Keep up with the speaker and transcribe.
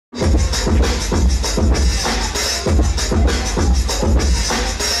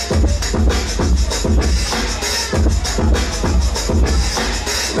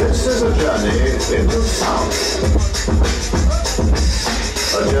This is a journey into sound.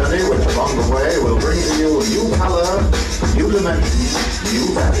 A journey which along the way will bring to you new color, new dimension, new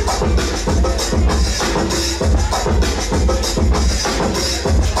value.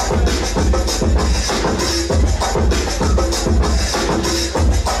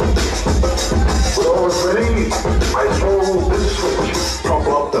 When all is ready, I throw this switch.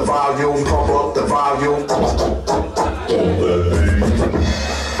 Toggle up the volume, toggle up the volume. Yeah.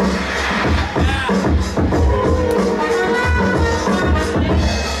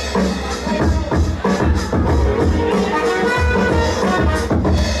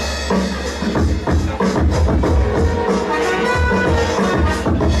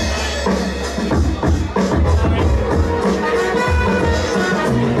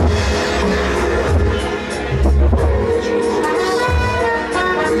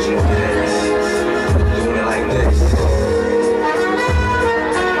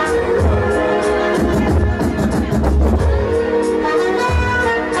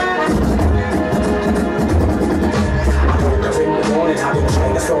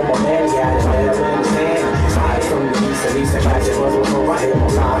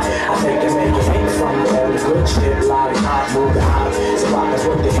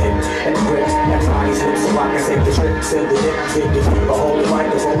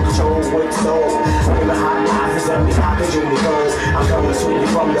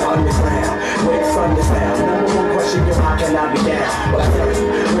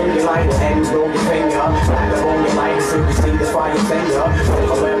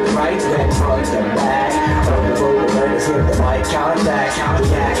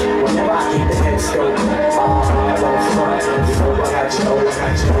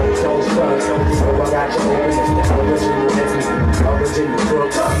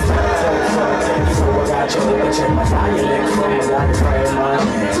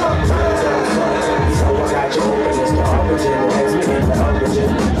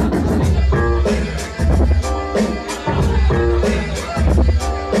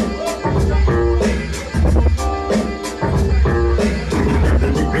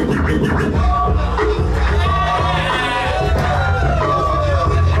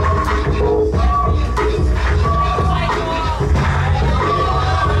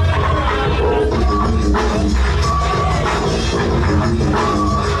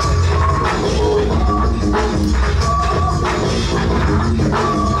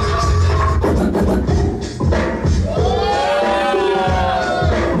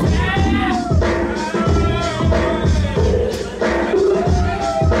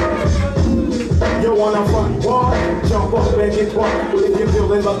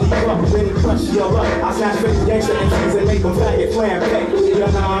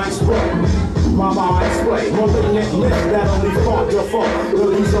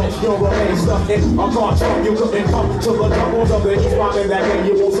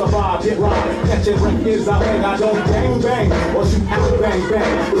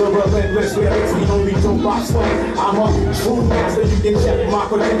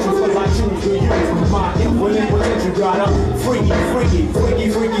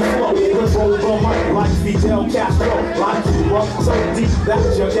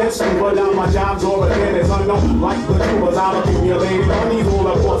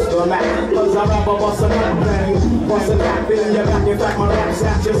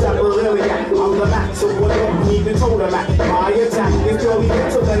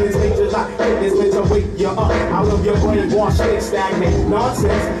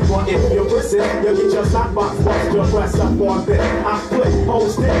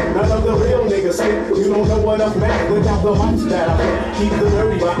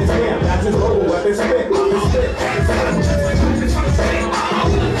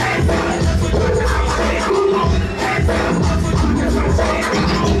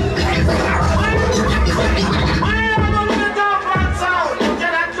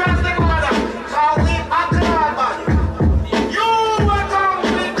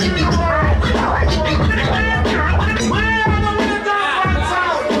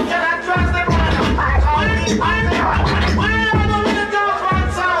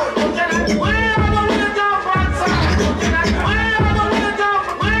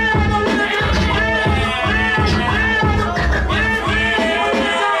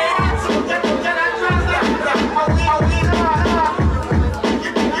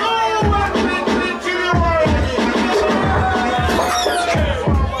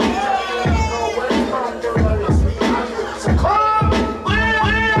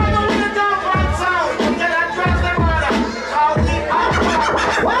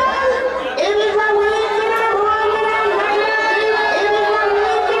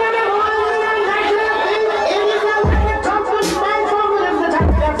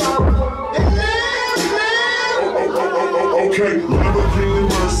 Hey, Lamborghini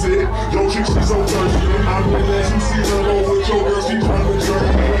Mercy, yo chick, she so thirsty. I'm in that 2C Lambo with your girl, she trying to jerk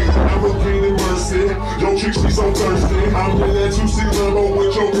me. Hey, Lamborghini Mercy, yo chick, she so thirsty. I'm in that 2C Lambo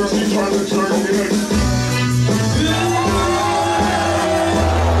with your girl, she trying to jerk me. Hey.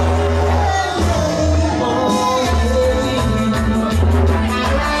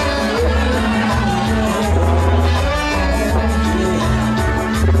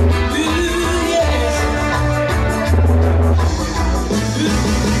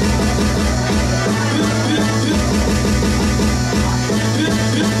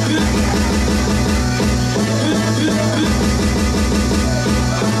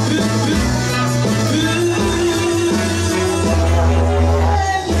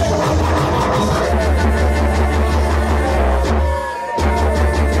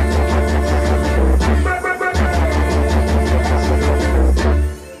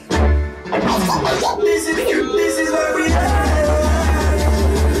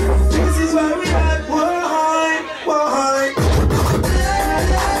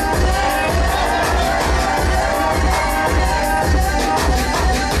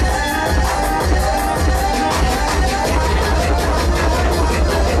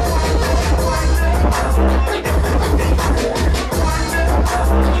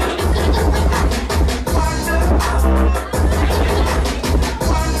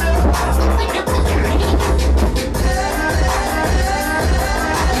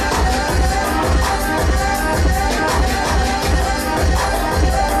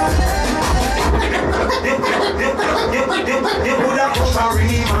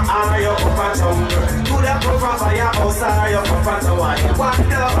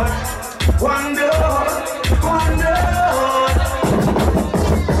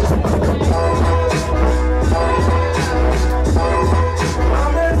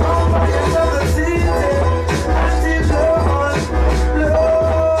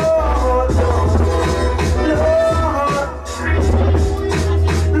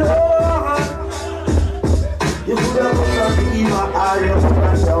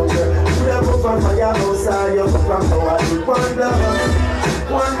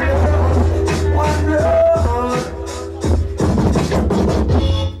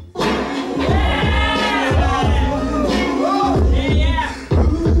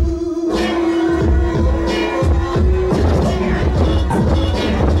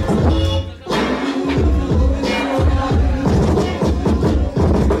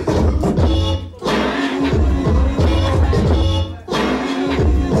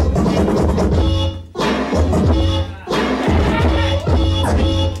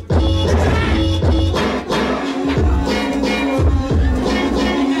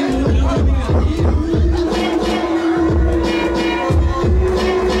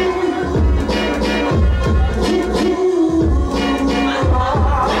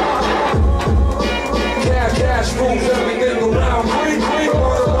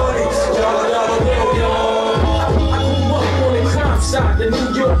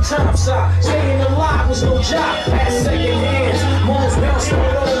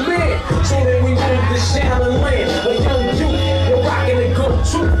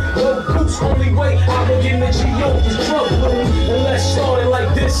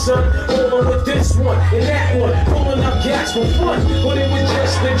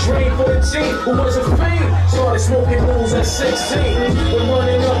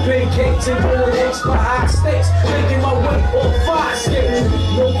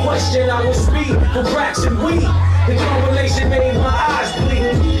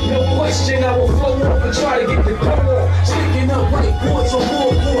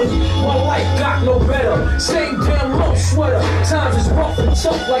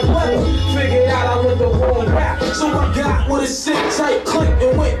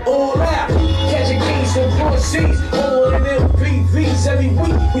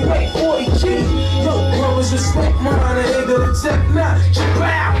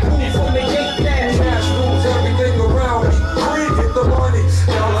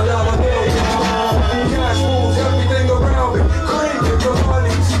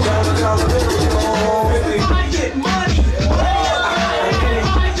 I get money.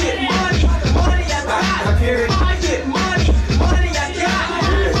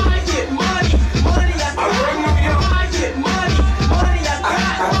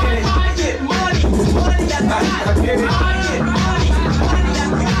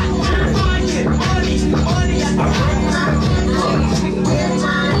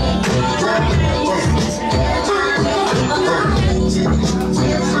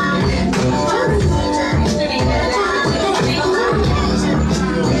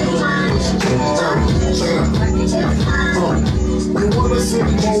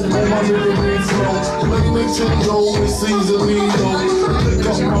 Nintendo, it's easily known. Pick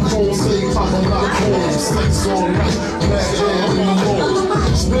up my phone, say I'm not home. Sex all night, mad hand in the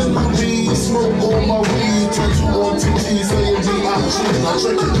morning. Spin my weed, smoke all my weed. Tattoo on TT saying D.I.G. Now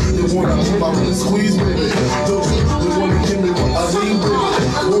check it, they wanna put my ring squeeze, baby. Don't you? They wanna give me what I need, baby.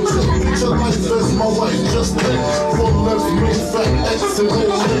 Won't you picture life as my wife? Just think, full left, ring, fat, X and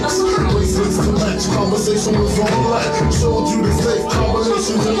Rolex. Bracelets to match, conversation was all that. Showed you the safe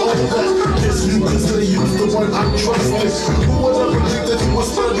combinations and all that. Guess you could say you was the one I trusted. Who would ever think that you would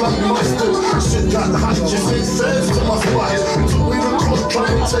spread like mustard? Shit got hot, you say feds to my spot. Took me to court,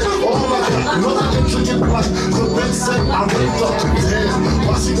 trying to take all I got. Another intricate plot, the bitch said I raped up. Damn,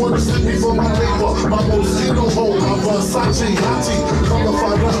 why she wanna stick me for my neighbor? My Moschino home, my Versace hottie. Come to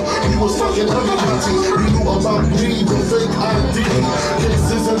find out, you was fucking everybody. You knew about me, the fake ID.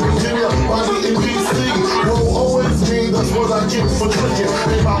 Cases in Virginia, body in DC. Won't always mean that's what I get for tricking.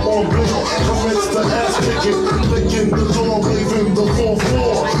 Ain't my own bill, commence to ass kicking. Licking the door, waving the 4-4.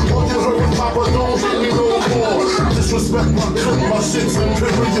 All you heard was Papa, don't hit me no more. Disrespect my clip, my shit's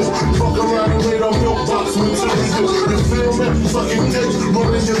imperial. Fuck around and made a milk box material. You feel me? Sucking dick,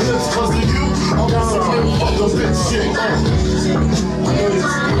 rolling your lips cause of you. I'm on some real fuck a bitch shit.